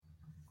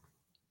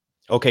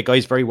Okay,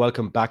 guys, very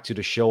welcome back to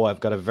the show. I've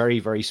got a very,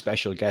 very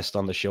special guest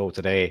on the show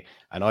today,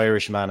 an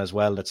Irishman as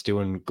well that's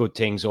doing good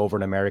things over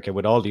in America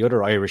with all the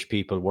other Irish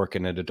people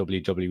working at the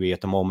WWE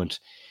at the moment.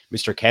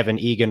 Mr. Kevin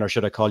Egan, or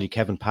should I call you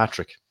Kevin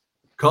Patrick?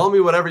 Call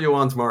me whatever you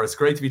want, Morris.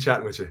 Great to be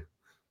chatting with you.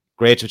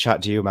 Great to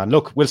chat to you, man.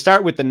 Look, we'll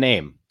start with the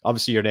name.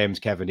 Obviously, your name's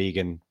Kevin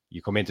Egan.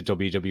 You come into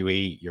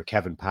WWE, you're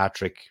Kevin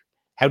Patrick.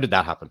 How did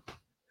that happen?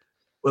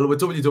 Well, with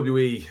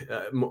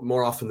WWE,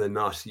 more often than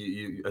not,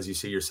 you as you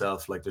see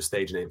yourself, like their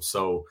stage names.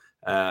 So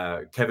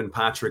Kevin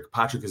Patrick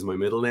is my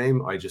middle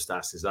name. I just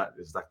asked, is that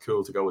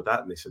cool to go with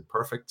that? And they said,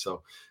 perfect.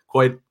 So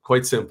quite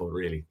simple,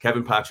 really.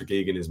 Kevin Patrick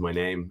Egan is my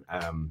name.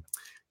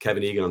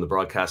 Kevin Egan on the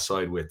broadcast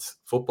side with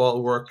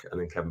football work, and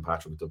then Kevin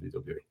Patrick with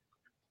WWE.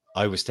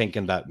 I was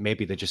thinking that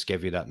maybe they just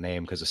gave you that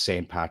name because of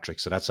St. Patrick.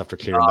 So that's after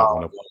clearing that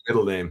one up.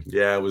 Middle name.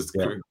 Yeah, it was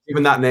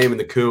given that name in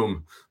the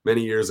Coombe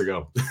many years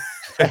ago.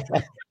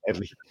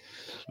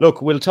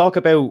 Look, we'll talk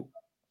about,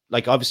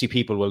 like, obviously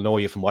people will know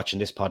you from watching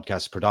this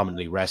podcast,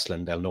 predominantly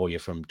wrestling. They'll know you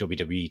from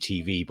WWE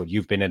TV, but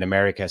you've been in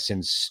America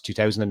since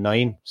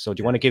 2009. So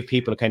do you want to give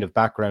people a kind of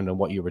background on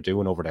what you were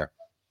doing over there?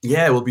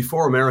 Yeah, well,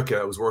 before America,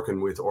 I was working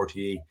with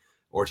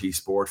RTE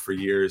Sport for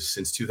years,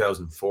 since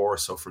 2004.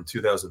 So from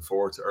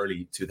 2004 to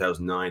early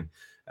 2009,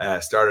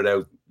 started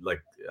out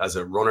like as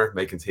a runner,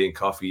 making tea and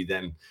coffee,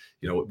 then,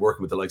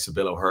 working with the likes of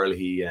Bill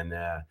O'Hurley and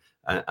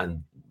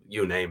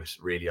you name it,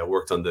 really. I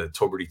worked on the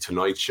Tubridy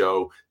Tonight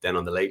Show, then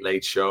on the Late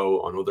Late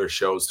Show, on other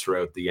shows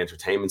throughout the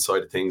entertainment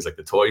side of things, like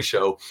the Toy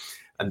Show.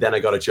 And then I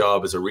got a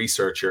job as a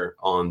researcher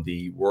on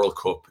the World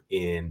Cup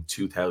in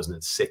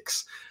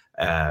 2006,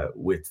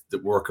 with the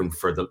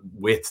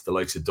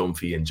likes of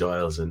Dunphy and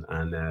Giles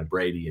and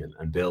Brady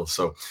and Bill.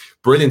 So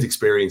brilliant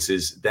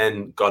experiences.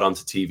 Then got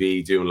onto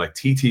TV doing like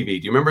TTV.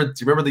 Do you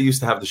remember they used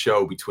to have the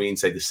show between,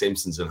 say, The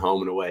Simpsons and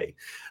Home and Away?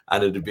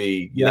 And it'd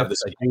be, have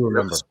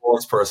the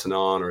sports person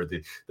on or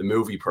the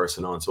movie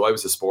person on. So I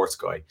was a sports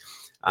guy,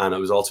 and I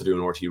was also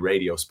doing RT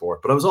Radio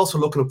Sport. But I was also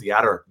looking up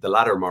the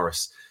ladder,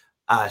 Morris,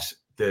 at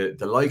the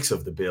likes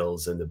of the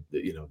Bills and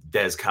the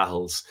Des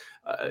Cattles,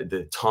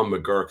 the Tom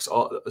McGurks,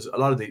 a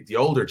lot of the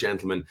older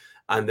gentlemen,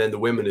 and then the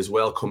women as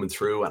well coming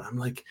through. And I'm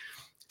like,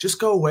 just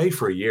go away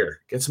for a year,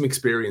 get some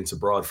experience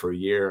abroad for a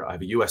year. I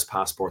have a US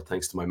passport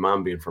thanks to my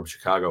mom being from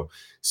Chicago.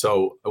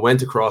 So I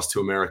went across to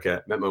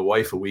America, met my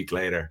wife a week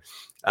later.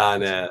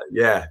 And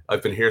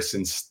I've been here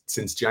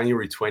since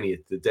January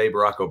 20th, the day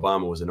Barack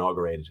Obama was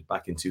inaugurated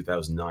back in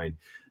 2009.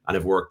 And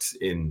I've worked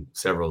in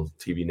several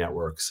TV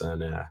networks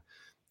and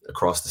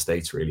across the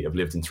States, really. I've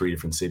lived in 3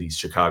 different cities,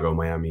 Chicago,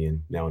 Miami,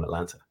 and now in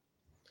Atlanta.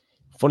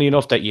 Funny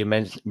enough that you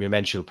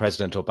mentioned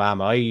President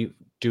Obama. I,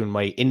 doing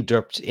my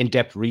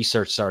in-depth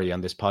research,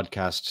 on this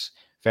podcast,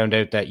 found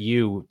out that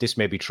this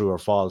may be true or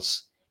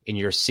false, in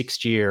your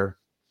 6th year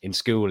in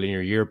school, in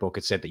your yearbook,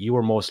 it said that you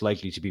were most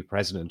likely to be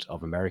president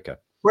of America.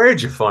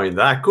 Where'd you find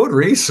that? Good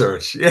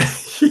research. Yeah.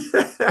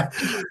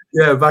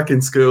 Yeah, back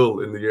in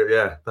school in the year.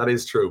 Yeah, that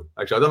is true.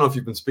 Actually, I don't know if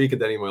you've been speaking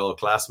to any of my old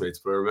classmates,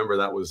 but I remember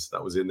that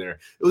was in there.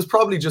 It was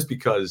probably just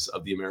because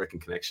of the American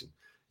connection.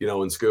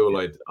 In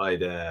school,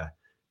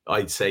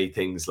 I'd say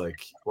things like,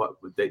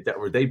 what would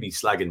they'd be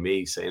slagging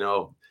me, saying,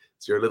 "Oh,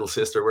 does your little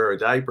sister wear a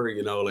diaper?"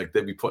 Like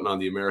they'd be putting on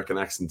the American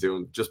accent,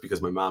 just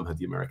because my mom had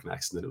the American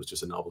accent, and it was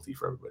just a novelty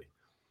for everybody.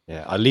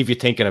 Yeah, I'll leave you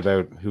thinking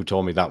about who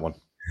told me that one.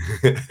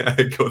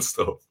 Good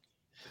stuff.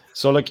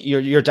 So, like,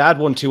 your dad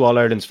won 2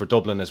 All-Irelands for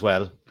Dublin as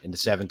well in the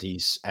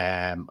 70s.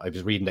 I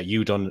was reading that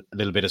you done a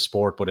little bit of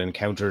sport, but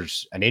encountered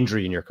an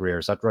injury in your career.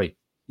 Is that right?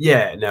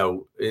 Yeah,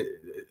 no,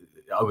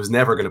 I was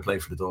never going to play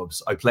for the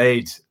Dubs. I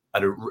played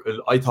at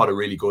I thought a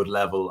really good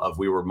level of,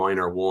 we were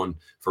minor 1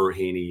 for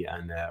Raheny,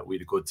 and we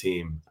had a good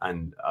team.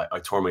 And I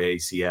tore my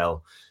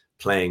ACL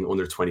playing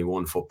under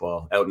 21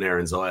 football out in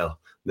Erin's Isle.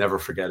 Never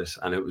forget it.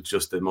 And it was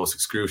just the most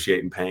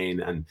excruciating pain.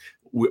 And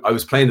I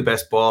was playing the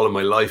best ball in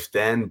my life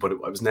then, but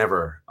I was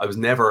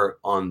never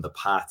on the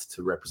path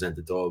to represent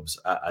the Dubs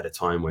at a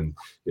time when,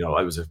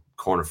 I was a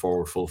corner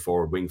forward, full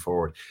forward, wing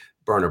forward.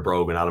 Bernard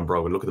Brogan, Alan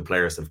Brogan, look at the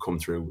players that have come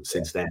through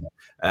since then.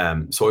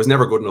 So I was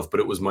never good enough, but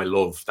it was my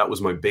love. That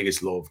was my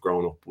biggest love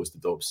growing up, was the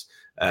Dubs.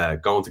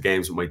 Going to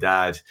games with my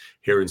dad,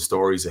 hearing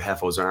stories of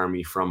Heffo's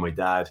Army from my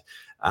dad,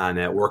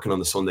 and working on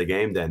the Sunday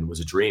game then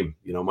was a dream.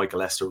 Michael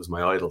Lester was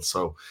my idol.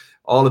 So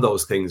all of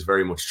those things,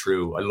 very much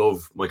true. I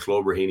love my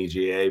club, Raheny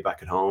GA,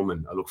 back at home,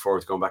 and I look forward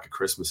to going back at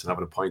Christmas and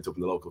having a pint up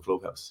in the local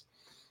clubhouse.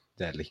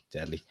 Deadly.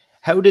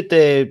 How did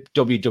the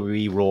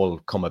WWE role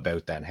come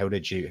about then? How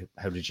did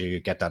you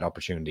get that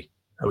opportunity?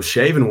 I was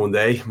shaving one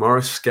day,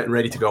 Morris, getting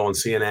ready to go on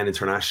CNN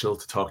International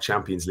to talk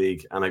Champions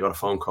League, and I got a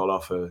phone call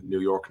off a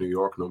New York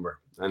number.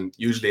 And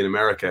usually in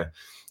America,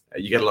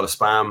 you get a lot of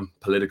spam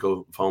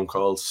political phone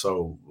calls,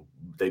 so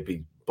they'd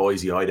be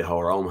Boise, Idaho,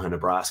 or Omaha,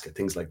 Nebraska,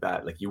 things like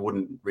that. Like, you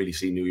wouldn't really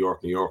see New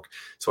York.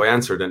 So I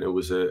answered, and it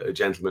was a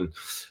gentleman,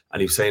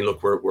 and he was saying,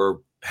 "Look, we're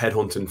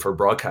headhunting for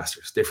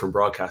different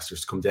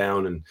broadcasters to come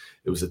down," and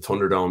it was a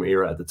Thunderdome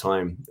era at the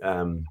time,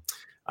 an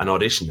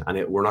audition,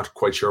 and we're not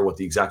quite sure what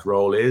the exact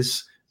role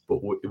is,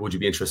 but would you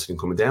be interested in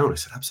coming down? I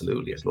said,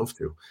 absolutely, I'd love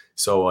to.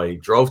 So I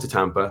drove to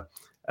Tampa,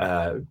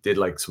 did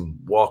like some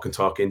walk and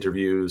talk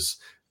interviews,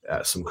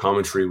 some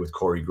commentary with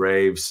Corey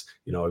Graves.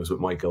 You know, I was with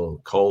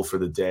Michael Cole for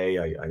the day.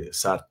 I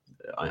sat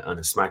on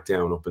a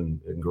SmackDown up in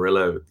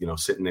Gorilla, you know,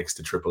 sitting next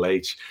to Triple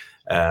H.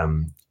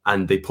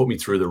 And they put me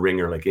through the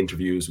ringer, like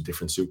interviews with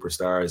different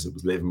superstars. It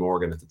was Liv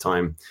Morgan at the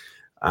time.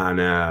 And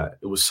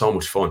it was so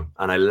much fun.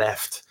 And I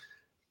left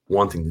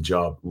wanting the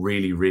job,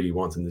 really, really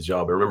wanting the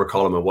job. I remember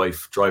calling my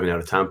wife driving out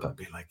of Tampa and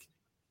being like,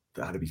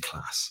 that'd be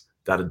class.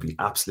 That'd be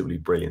absolutely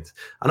brilliant.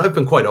 And I've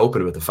been quite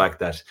open about the fact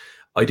that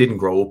I didn't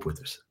grow up with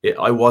it.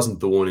 I wasn't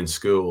the one in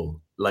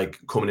school, like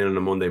coming in on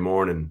a Monday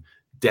morning,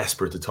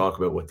 desperate to talk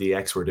about what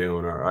DX were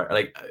doing, or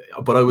like,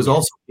 but I was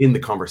also in the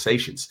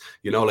conversations,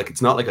 you know, like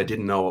it's not like I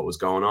didn't know what was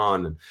going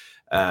on. And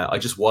I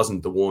just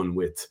wasn't the one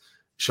with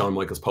Shawn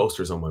Michaels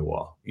posters on my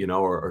wall, you know,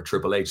 or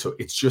Triple H. So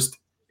it's just,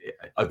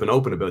 I've been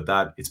open about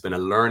that. It's been a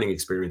learning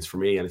experience for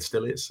me, and it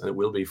still is, and it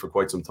will be for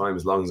quite some time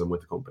as long as I'm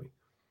with the company.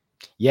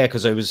 Yeah,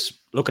 because I was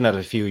looking at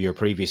a few of your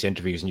previous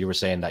interviews, and you were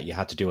saying that you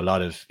had to do a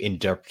lot of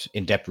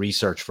in-depth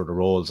research for the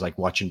roles, like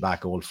watching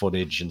back old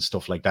footage and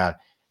stuff like that.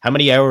 How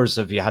many hours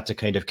have you had to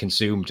kind of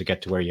consume to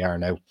get to where you are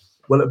now?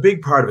 Well, a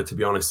big part of it, to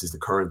be honest, is the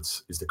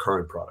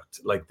current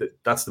product. Like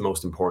that's the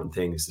most important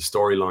thing, is the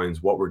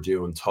storylines, what we're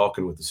doing,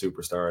 talking with the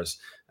superstars,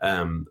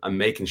 and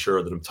making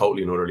sure that I'm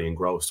totally and utterly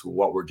engrossed with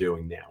what we're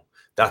doing now.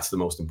 That's the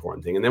most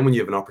important thing. And then when you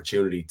have an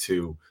opportunity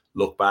to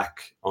look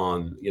back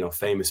on, you know,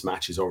 famous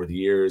matches over the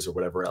years or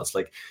whatever else,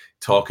 like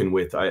talking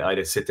with, I had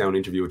a sit down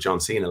interview with John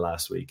Cena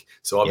last week.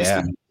 So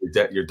obviously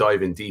you're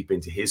diving deep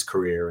into his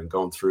career and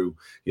going through,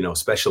 you know,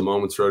 special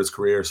moments throughout his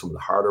career, some of the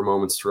harder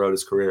moments throughout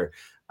his career.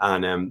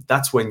 And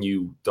that's when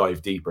you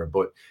dive deeper.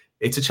 But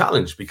it's a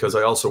challenge because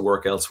I also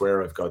work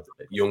elsewhere. I've got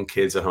young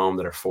kids at home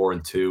that are 4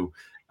 and 2,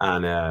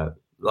 and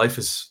life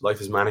is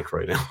manic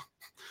right now.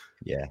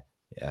 Yeah.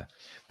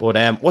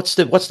 But what's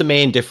the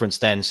main difference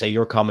then? Say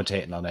you're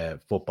commentating on a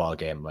football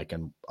game, like,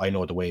 and I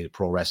know the way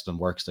pro wrestling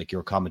works, like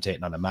you're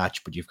commentating on a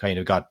match, but you've kind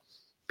of got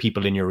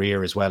people in your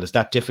ear as well. Is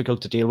that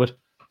difficult to deal with?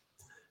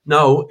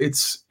 No,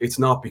 it's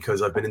not,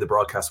 because I've been in the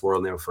broadcast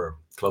world now for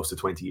close to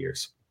 20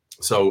 years.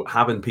 So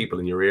having people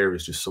in your ear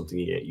is just something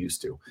you get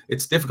used to.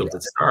 It's difficult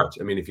at start.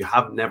 I mean, if you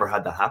have never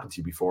had that happen to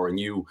you before, and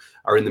you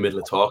are in the middle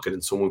of talking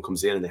and someone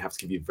comes in and they have to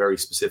give you very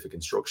specific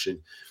instruction,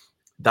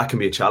 that can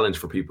be a challenge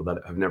for people that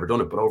have never done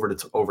it. But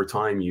over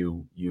time,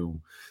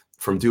 you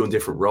from doing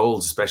different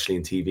roles, especially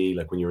in TV,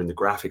 like when you're in the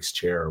graphics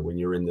chair, when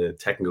you're in the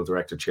technical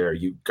director chair,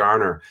 you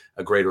garner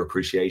a greater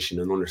appreciation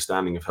and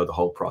understanding of how the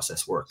whole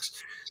process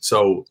works.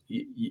 So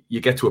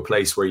you get to a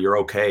place where you're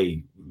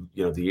okay.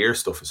 You know, the ear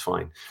stuff is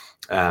fine.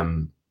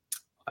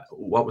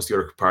 What was the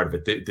other part of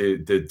it?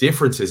 The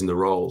differences in the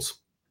roles.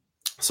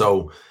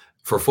 So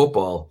for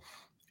football,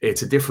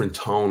 it's a different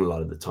tone a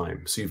lot of the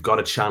time. So you've got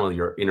to channel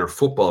your inner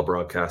football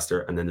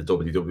broadcaster and then the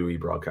WWE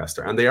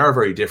broadcaster. And they are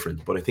very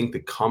different, but I think the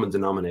common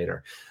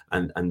denominator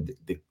and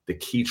the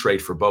key trait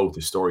for both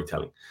is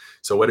storytelling.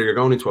 So whether you're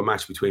going into a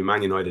match between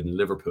Man United and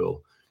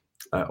Liverpool,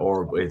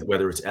 or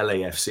whether it's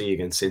LAFC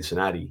against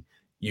Cincinnati,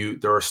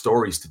 there are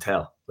stories to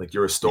tell. Like,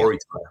 you're a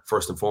storyteller,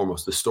 first and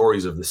foremost, the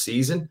stories of the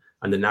season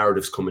and the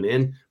narratives coming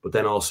in, but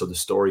then also the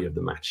story of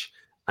the match.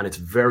 And it's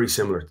very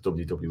similar to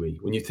WWE.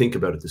 When you think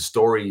about it, the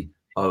story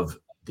of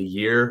the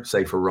year,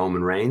 say for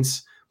Roman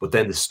Reigns, but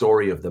then the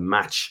story of the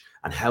match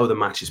and how the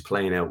match is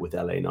playing out with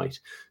LA Knight.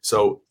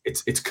 So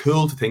it's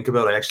cool to think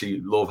about. I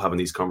actually love having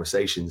these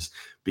conversations,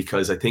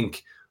 because I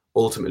think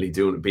ultimately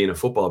being a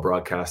football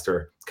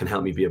broadcaster can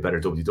help me be a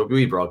better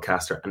WWE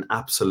broadcaster, and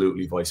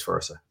absolutely vice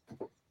versa.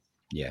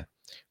 Yeah.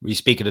 We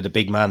speaking of the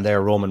big man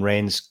there, Roman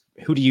Reigns,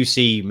 who do you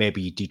see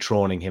maybe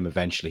dethroning him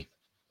eventually?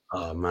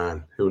 Oh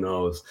man, who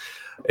knows?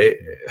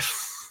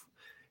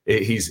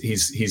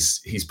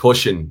 He's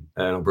pushing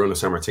Bruno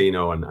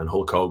Sammartino and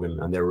Hulk Hogan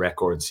and their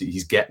records.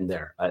 He's getting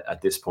there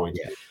at this point.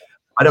 Yeah.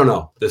 I don't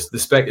know. That's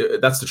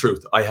the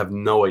truth. I have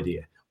no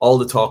idea. All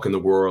the talk in the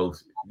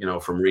world, you know,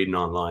 from reading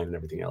online and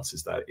everything else,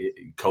 is that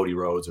Cody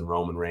Rhodes and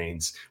Roman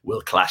Reigns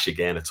will clash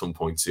again at some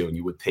point soon.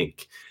 You would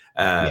think.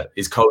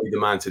 Is Cody the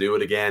man to do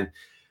it again?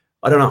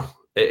 I don't know.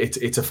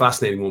 It's a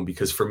fascinating one,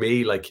 because for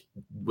me, like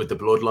with the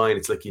bloodline,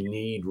 it's like you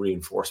need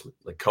reinforcement.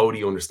 Like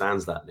Cody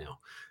understands that now.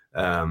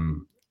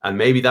 And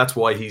maybe that's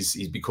why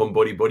he's become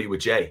buddy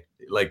with Jay.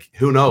 Like,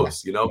 who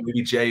knows? You know,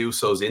 maybe Jay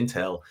Uso's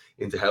intel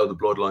into how the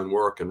bloodline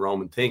work and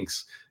Roman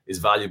thinks is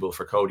valuable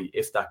for Cody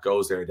if that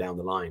goes there down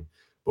the line.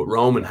 But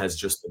Roman has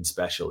just been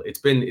special. It's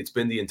been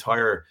the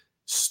entire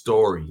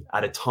story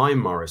at a time,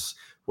 Morris,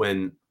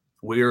 when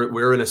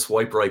we're in a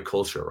swipe right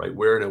culture, right?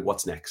 We're in a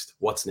what's next,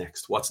 whether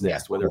it's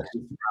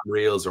Instagram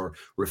Reels or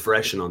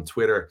refreshing on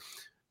Twitter,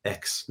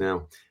 X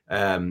now.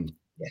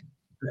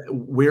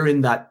 We're in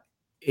that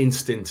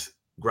instant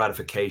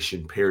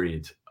gratification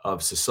period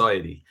of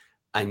society,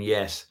 and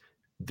yet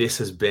this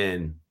has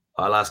been,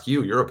 I'll ask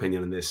you your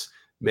opinion on this,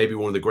 maybe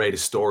one of the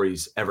greatest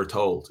stories ever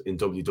told in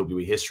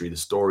WWE history, the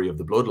story of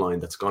the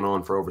bloodline that's gone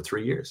on for over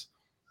 3 years.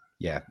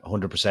 Yeah,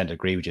 100%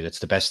 agree with you. It's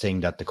the best thing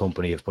that the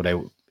company have put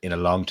out in a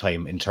long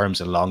time in terms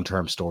of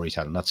long-term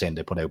storytelling. I'm not saying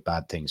they put out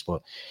bad things,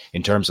 but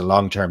in terms of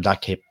long-term,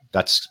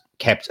 that's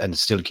kept and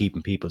still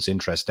keeping people's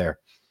interest there.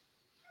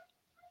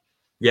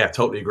 Yeah,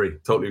 totally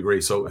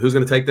agree. So who's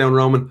going to take down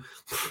Roman?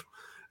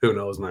 Who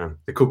knows, man?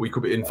 We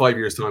could be in 5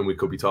 years' time. We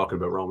could be talking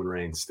about Roman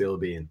Reigns still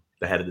being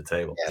the head of the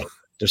table. Yeah.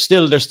 There's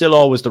still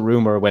always the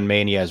rumor when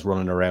Mania is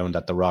running around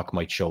that The Rock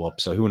might show up.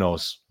 So who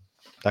knows?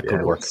 That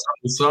could work.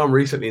 We saw him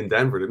recently in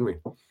Denver, didn't we?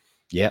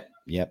 Yeah.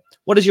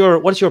 What is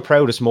your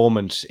proudest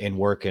moment in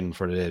working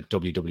for the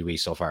WWE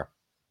so far?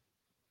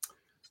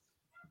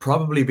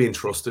 Probably being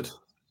trusted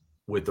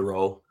with the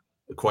role.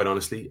 Quite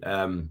honestly,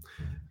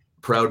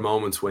 proud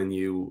moments when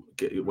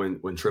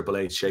when Triple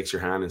H shakes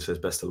your hand and says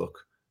best of luck,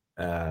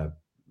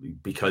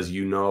 because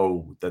you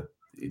know that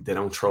they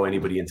don't throw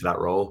anybody into that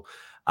role.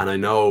 And I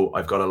know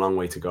I've got a long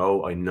way to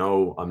go. I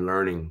know I'm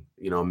learning,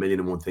 a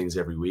 1,000,001 things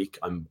every week.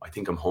 I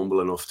think I'm humble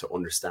enough to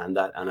understand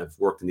that. And I've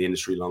worked in the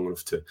industry long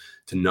enough to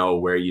know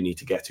where you need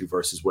to get to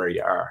versus where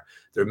you are.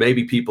 There may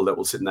be people that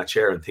will sit in that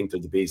chair and think they're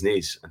the bee's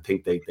knees and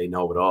think they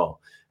know it all.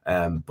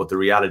 But the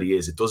reality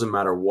is it doesn't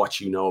matter what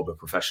you know about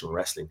professional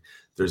wrestling.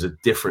 There's a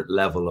different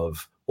level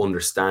of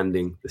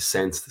understanding the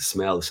sense, the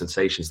smell, the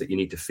sensations that you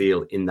need to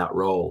feel in that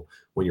role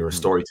when you're a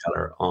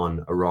storyteller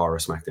on a Raw or a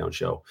SmackDown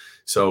show.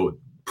 So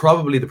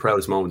probably the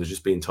proudest moment is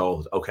just being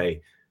told,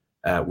 okay,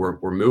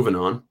 we're moving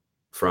on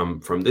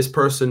from this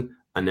person,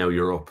 and now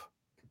you're up.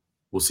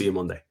 We'll see you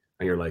Monday.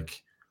 And you're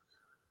like,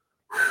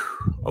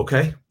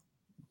 okay,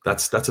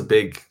 that's a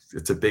big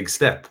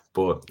step,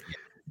 but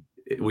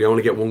we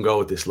only get one go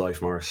at this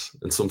life, Morris.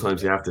 And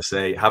sometimes you have to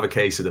say, have a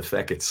case of the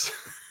feckets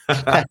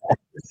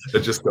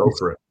and just go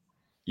for it.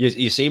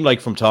 You seem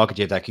like from talking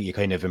to you that you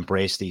kind of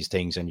embrace these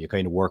things and you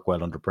kind of work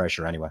well under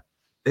pressure anyway.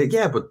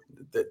 Yeah, but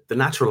the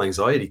natural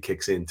anxiety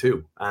kicks in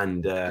too.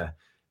 And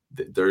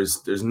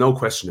there's no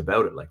question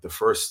about it. Like the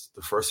first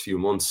few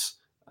months,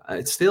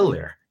 it's still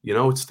there.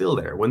 It's still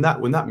there. When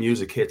that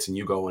music hits and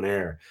you go on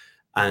air,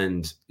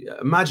 and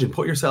imagine,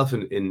 put yourself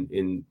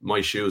in my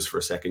shoes for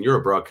a second. You're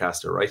a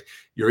broadcaster, right?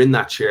 You're in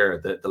that chair,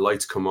 the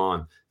lights come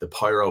on, the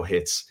pyro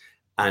hits,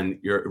 and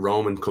your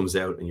Roman comes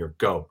out and you're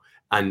go.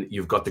 And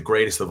you've got the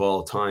greatest of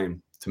all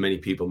time, to many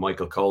people,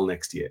 Michael Cole,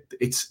 next to you.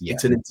 It's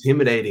an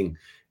intimidating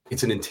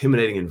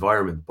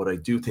environment, but I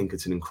do think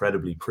it's an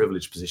incredibly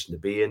privileged position to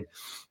be in.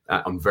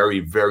 I'm very,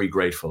 very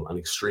grateful and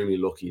extremely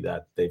lucky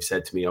that they've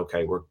said to me,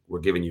 okay, we're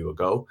giving you a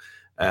go.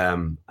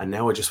 And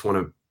now I just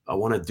want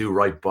to do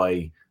right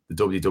by the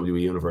WWE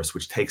universe,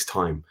 which takes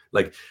time.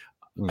 Like,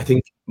 I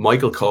think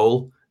Michael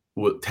Cole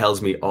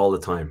tells me all the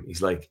time,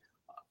 he's like,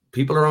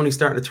 people are only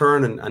starting to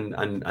turn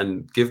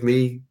and give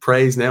me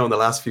praise now in the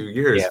last few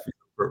years.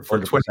 For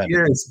 20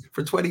 years.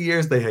 For 20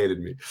 years they hated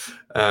me.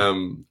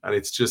 And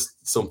it's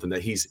just something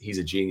that he's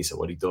a genius at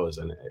what he does.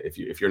 And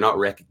if you're not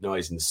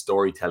recognizing the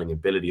storytelling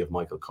ability of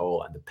Michael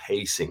Cole and the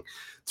pacing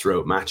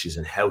throughout matches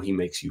and how he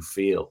makes you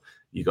feel,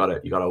 you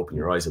gotta open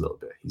your eyes a little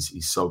bit.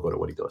 He's so good at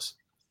what he does.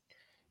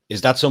 Is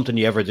that something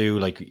you ever do?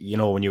 Like,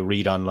 when you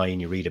read online,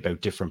 you read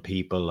about different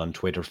people on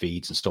Twitter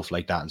feeds and stuff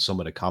like that, and some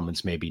of the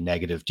comments may be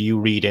negative. Do you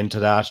read into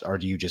that, or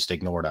do you just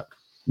ignore that?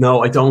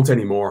 No, I don't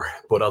anymore.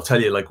 But I'll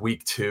tell you, like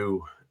week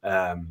 2,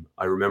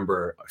 I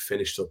remember I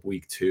finished up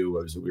week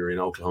 2. We were in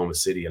Oklahoma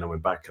City, and I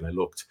went back and I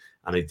looked,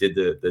 and I did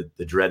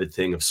the dreaded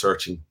thing of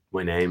searching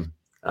my name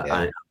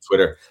on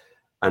Twitter.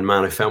 And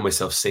man, I found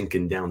myself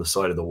sinking down the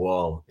side of the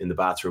wall in the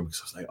bathroom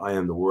because I was like, I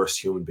am the worst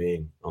human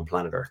being on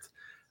planet Earth.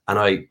 And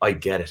I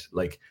get it.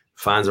 Like,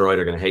 fans are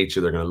either going to hate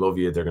you, they're going to love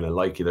you, they're going to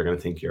like you, they're going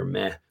to think you're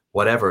meh.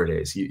 Whatever it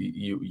is,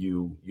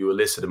 you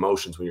elicit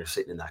emotions when you're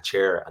sitting in that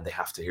chair, and they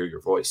have to hear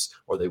your voice,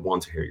 or they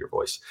want to hear your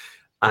voice.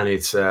 And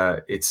it's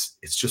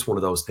just one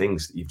of those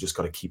things that you've just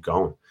got to keep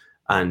going.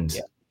 And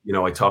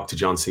I talked to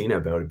John Cena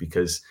about it,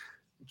 because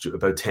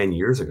about 10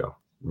 years ago,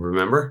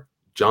 remember,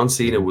 John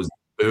Cena was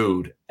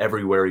booed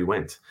everywhere he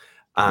went,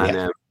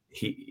 and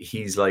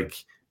he's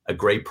like a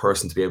great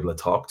person to be able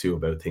to talk to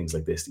about things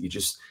like this.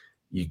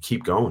 You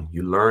keep going,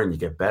 you learn, you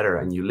get better,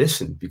 and you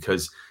listen,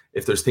 because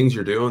if there's things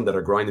you're doing that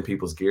are grinding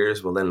people's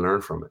gears, well, then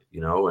learn from it,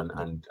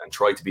 and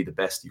try to be the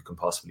best you can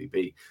possibly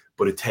be.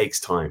 But it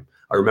takes time.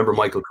 I remember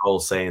Michael Cole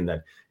saying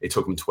that it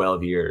took him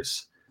 12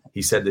 years.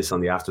 He said this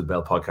on the After the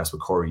Bell podcast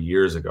with Corey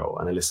years ago,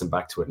 and I listened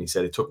back to it, and he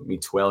said, it took me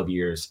 12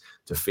 years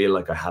to feel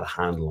like I had a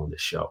handle on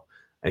this show.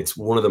 And it's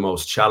one of the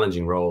most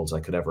challenging roles I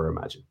could ever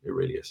imagine. It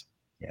really is.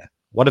 Yeah.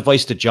 What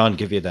advice did John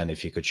give you then,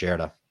 if you could share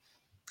that?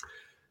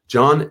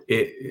 John,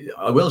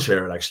 I will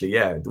share it actually.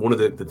 Yeah, one of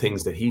the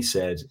things that he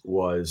said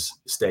was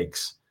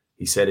stakes.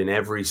 He said in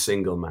every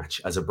single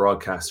match, as a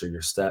broadcaster,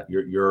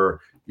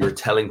 you're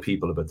telling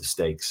people about the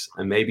stakes,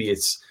 and maybe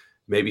it's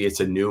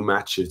a new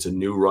match, it's a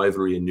new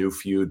rivalry, a new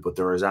feud, but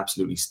there is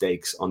absolutely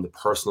stakes on the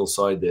personal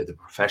side, the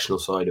professional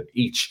side of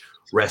each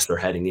wrestler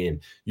heading in.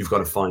 You've got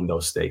to find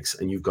those stakes,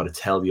 and you've got to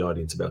tell the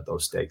audience about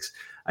those stakes.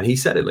 And he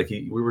said it like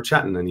we were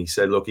chatting, and he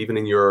said, look, even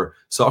in your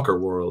soccer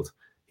world.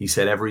 He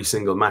said, every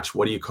single match,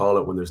 what do you call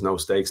it when there's no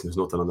stakes and there's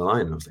nothing on the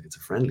line? And I was like, it's a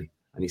friendly.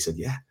 And he said,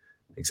 yeah,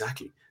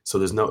 exactly. So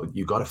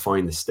you got to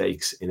find the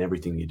stakes in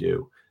everything you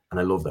do. And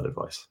I love that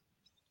advice.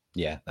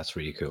 Yeah, that's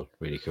really cool.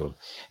 Really cool.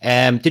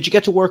 Did you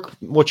get to work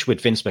much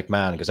with Vince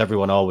McMahon? Because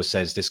everyone always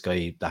says this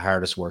guy, the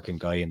hardest working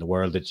guy in the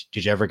world.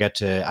 Did you ever get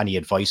to any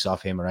advice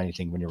off him or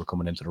anything when you were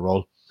coming into the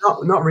role?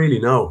 No, not really.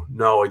 No, I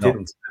No.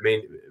 didn't. I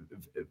mean,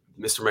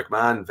 Mr.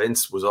 McMahon,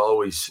 Vince was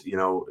always,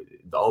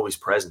 always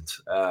present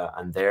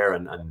and there,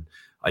 and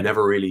I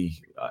never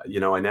really,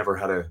 I never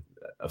had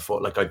a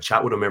foot. Like I'd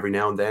chat with him every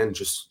now and then,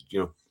 just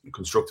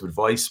constructive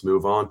advice,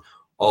 move on.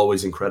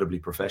 Always incredibly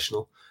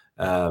professional,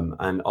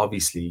 and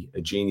obviously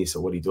a genius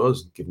at what he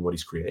does, given what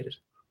he's created.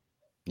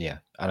 Yeah,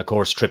 and of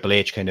course Triple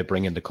H kind of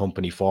bringing the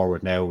company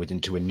forward now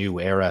into a new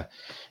era.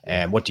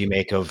 What do you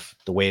make of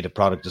the way the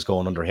product is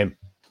going under him?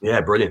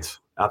 Yeah, brilliant,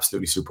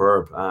 absolutely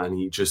superb, and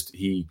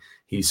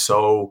he's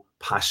so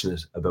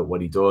passionate about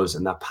what he does,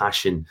 and that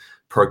passion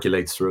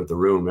percolates throughout the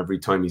room. Every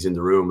time he's in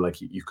the room,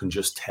 like you can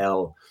just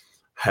tell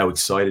how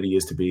excited he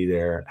is to be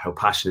there, how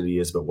passionate he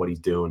is about what he's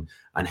doing,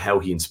 and how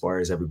he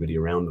inspires everybody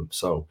around him.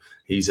 So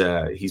he's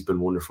been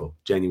wonderful,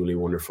 genuinely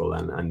wonderful,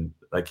 and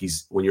like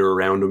when you're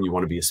around him, you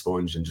want to be a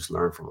sponge and just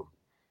learn from him.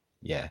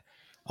 Yeah,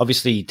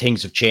 obviously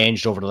things have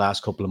changed over the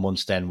last couple of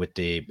months. Then with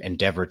the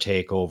Endeavor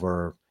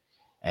takeover,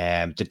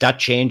 did that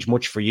change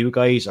much for you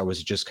guys, or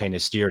was it just kind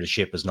of steer the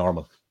ship as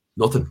normal?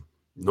 Nothing.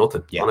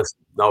 Yeah. Honestly,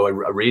 no, I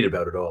read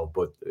about it all,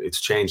 but it's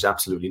changed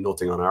absolutely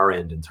nothing on our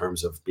end in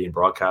terms of being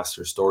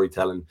broadcasters,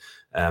 storytelling,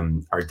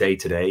 our day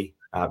to day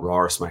at Raw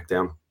or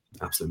SmackDown.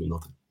 Absolutely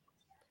nothing.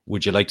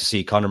 Would you like to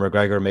see Conor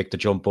McGregor make the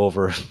jump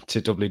over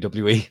to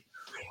WWE?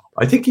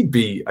 I think he'd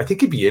be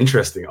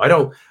interesting.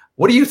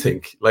 What do you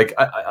think? Like,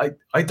 I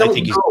don't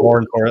think know. He's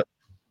born for it.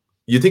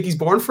 You think he's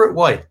born for it?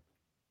 Why?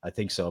 I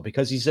think so,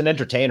 because he's an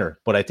entertainer,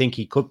 but I think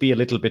he could be a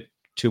little bit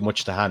too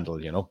much to handle,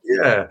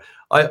 Yeah,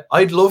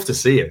 I'd love to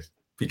see it,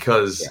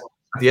 because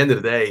at the end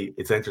of the day,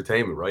 it's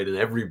entertainment, right? And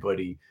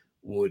everybody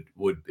would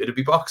it'd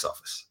be box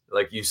office.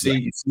 Like you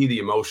see the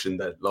emotion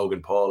that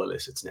Logan Paul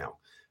elicits now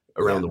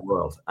around the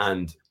world,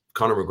 and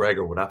Conor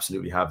McGregor would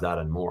absolutely have that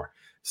and more.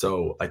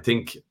 So I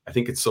think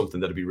it's something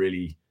that'd be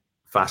really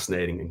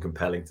fascinating and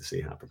compelling to see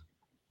happen.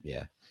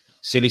 Yeah.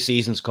 Silly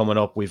season's coming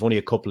up. We've only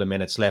a couple of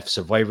minutes left.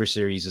 Survivor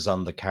Series is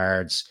on the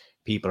cards.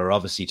 People are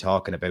obviously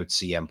talking about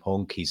CM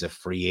Punk. He's a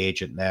free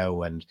agent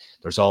now, and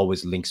there's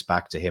always links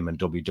back to him in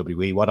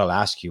WWE. What I'll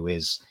ask you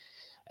is,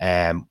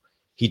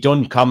 he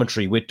done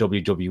commentary with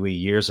WWE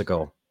years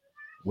ago.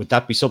 Would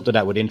that be something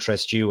that would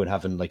interest you, and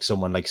having like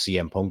someone like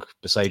CM Punk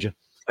beside you?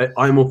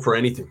 I'm up for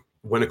anything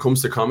when it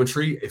comes to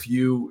commentary. If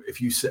you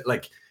say,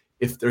 like,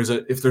 if there's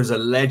a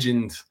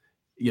legend,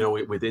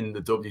 within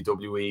the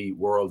WWE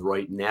world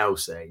right now,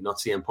 say not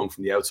CM Punk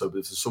from the outside, but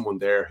if there's someone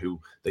there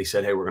who they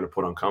said, hey, we're going to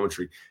put on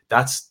commentary,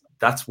 that's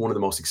one of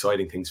the most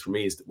exciting things for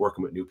me, is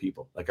working with new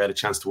people. Like I had a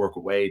chance to work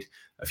with Wade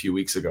a few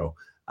weeks ago,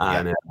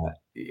 and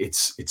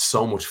it's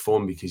so much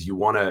fun, because you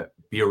want to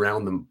be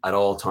around them at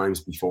all times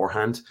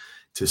beforehand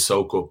to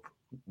soak up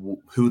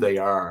who they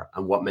are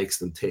and what makes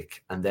them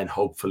tick, and then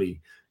hopefully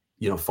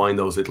find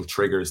those little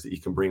triggers that you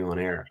can bring on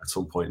air at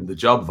some point. And the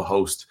job of a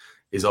host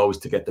is always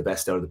to get the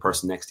best out of the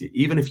person next to you,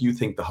 even if you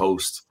think the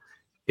host,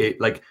 do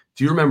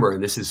you remember,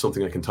 and this is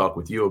something I can talk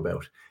with you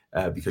about,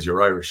 because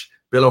you're Irish,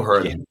 Bill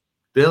O'Hurley.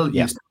 Bill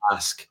used to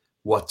ask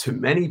what to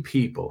many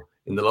people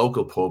in the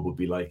local pub would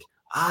be like,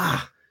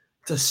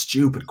 it's a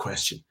stupid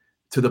question,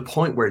 to the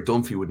point where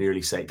Dunphy would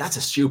nearly say, that's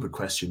a stupid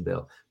question,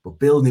 Bill. But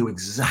Bill knew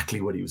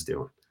exactly what he was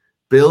doing.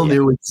 Bill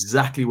knew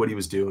exactly what he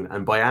was doing.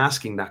 And by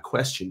asking that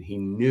question, he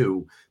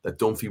knew that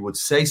Dunphy would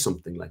say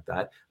something like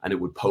that, and it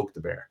would poke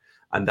the bear.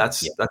 And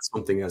that's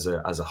something as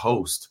a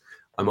host,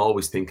 I'm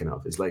always thinking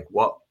of, is like,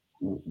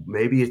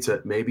 maybe it's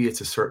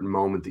a certain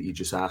moment that you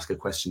just ask a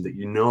question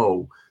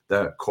that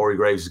that Corey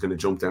Graves is going to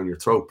jump down your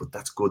throat, but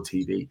that's good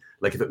TV.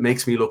 Like, if it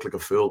makes me look like a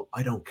fool,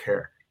 I don't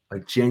care. I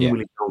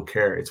genuinely don't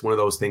care. It's one of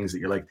those things that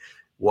you're like,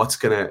 what's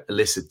going to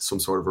elicit some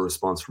sort of a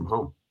response from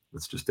home?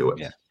 Let's just do it.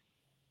 Yeah.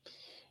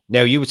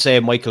 Now, you would say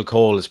Michael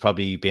Cole has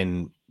probably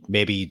been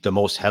maybe the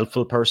most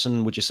helpful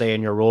person, would you say,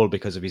 in your role,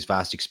 because of his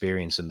vast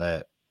experience in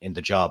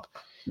the job?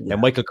 Yeah.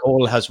 Now, Michael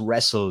Cole has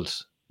wrestled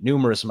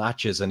numerous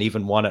matches and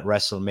even won at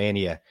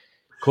WrestleMania.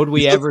 Could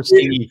we ever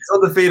see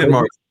undefeated,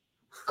 Mark?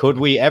 Could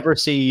we ever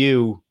see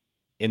you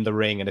in the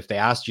ring? And if they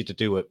asked you to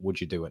do it, would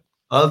you do it?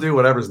 I'll do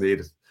whatever's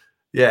needed.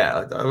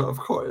 Yeah, of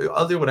course.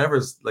 I'll do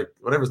whatever's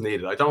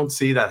needed. I don't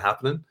see that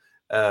happening.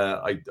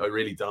 I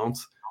really don't.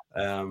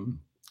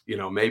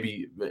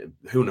 Maybe,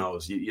 who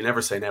knows? You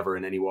never say never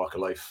in any walk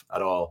of life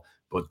at all.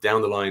 But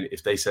down the line,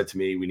 if they said to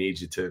me, we need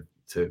you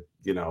to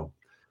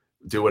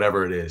do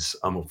whatever it is,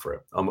 I'm up for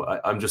it.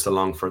 I'm just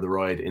along for the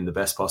ride in the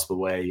best possible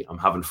way. I'm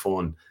having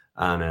fun,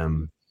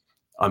 and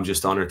I'm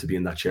just honored to be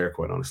in that chair,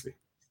 quite honestly.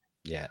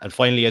 Yeah. And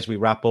finally, as we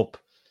wrap up,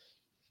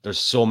 there's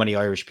so many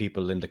Irish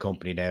people in the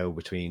company now,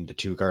 between the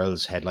two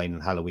girls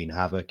headlining Halloween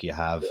Havoc. You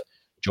have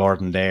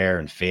Jordan there,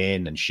 and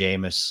Finn and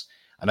Seamus.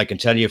 And I can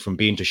tell you from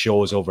being to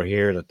shows over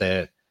here that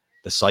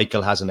the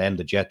cycle hasn't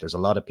ended yet. There's a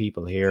lot of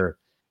people here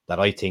that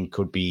I think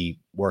could be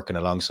working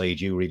alongside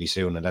you really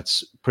soon. And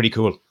that's pretty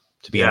cool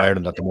to be in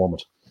Ireland at the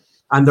moment.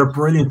 And they're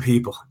brilliant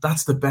people.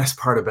 That's the best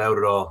part about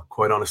it all,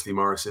 quite honestly,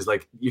 Morris, is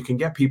like you can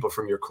get people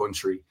from your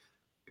country,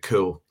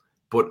 cool,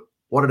 but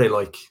what are they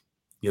like?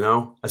 You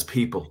know, as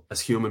people,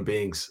 as human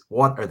beings,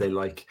 what are they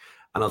like?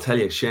 And I'll tell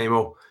you,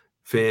 Shamo,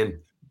 Finn,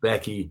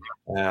 Becky,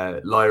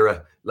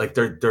 Lyra, like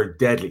they're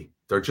deadly.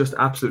 They're just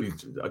absolutely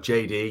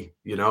JD.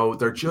 You know,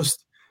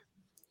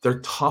 they're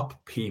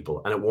top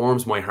people, and it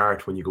warms my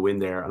heart when you go in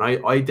there. And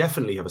I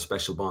definitely have a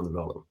special bond with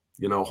all of them.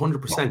 You know,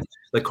 100%.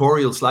 Like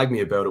Corey will slag me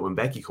about it when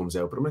Becky comes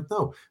out, but I'm like,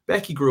 no,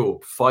 Becky grew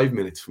up 5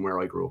 minutes from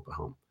where I grew up at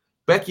home.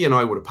 Becky and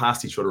I would have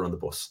passed each other on the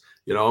bus.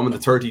 You know, I'm on the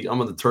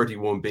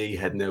 31B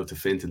heading out to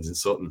Finton's in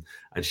Sutton,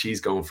 and she's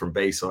going from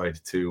Bayside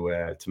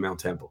to Mount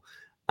Temple,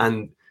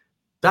 and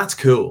that's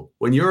cool.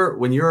 When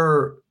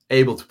you're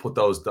able to put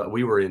those.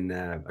 We were in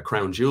a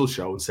Crown Jewels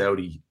show in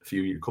Saudi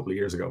a couple of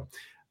years ago,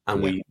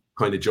 and we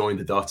kind of joined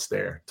the dots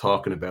there,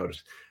 talking about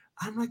it.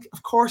 I'm like,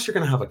 of course you're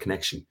going to have a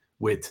connection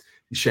with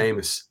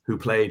Seamus, who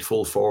played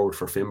full forward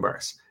for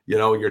Finbars. You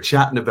know, you're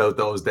chatting about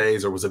those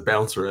days, or was a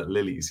bouncer at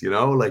Lily's. You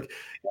know, like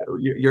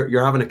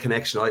you're having a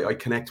connection. I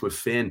connect with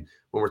Finn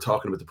when we're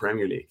talking about the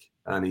Premier League,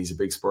 and he's a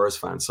big Spurs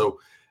fan. So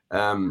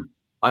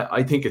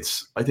I think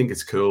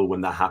it's cool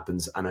when that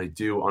happens, and I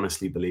do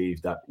honestly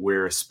believe that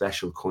we're a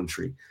special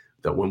country.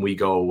 That when we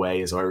go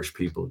away as Irish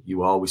people,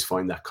 you always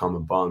find that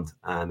common bond.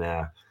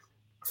 And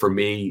for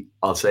me,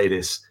 I'll say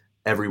this: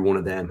 every one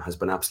of them has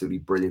been absolutely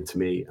brilliant to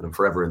me, and I'm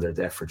forever in their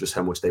debt for just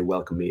how much they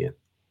welcome me in.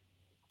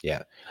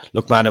 Yeah.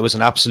 Look, man, it was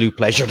an absolute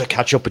pleasure to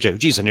catch up with you.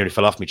 Jeez, I nearly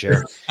fell off my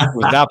chair. It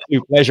was an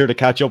absolute pleasure to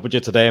catch up with you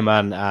today,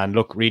 man. And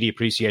look, really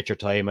appreciate your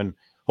time. And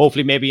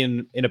hopefully maybe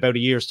in about a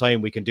year's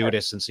time, we can do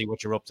this and see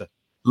what you're up to.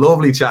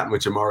 Lovely chatting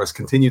with you, Morris.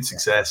 Continued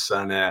success,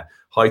 and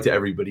hi to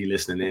everybody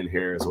listening in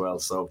here as well.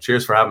 So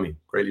cheers for having me.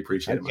 Greatly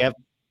appreciate it, man.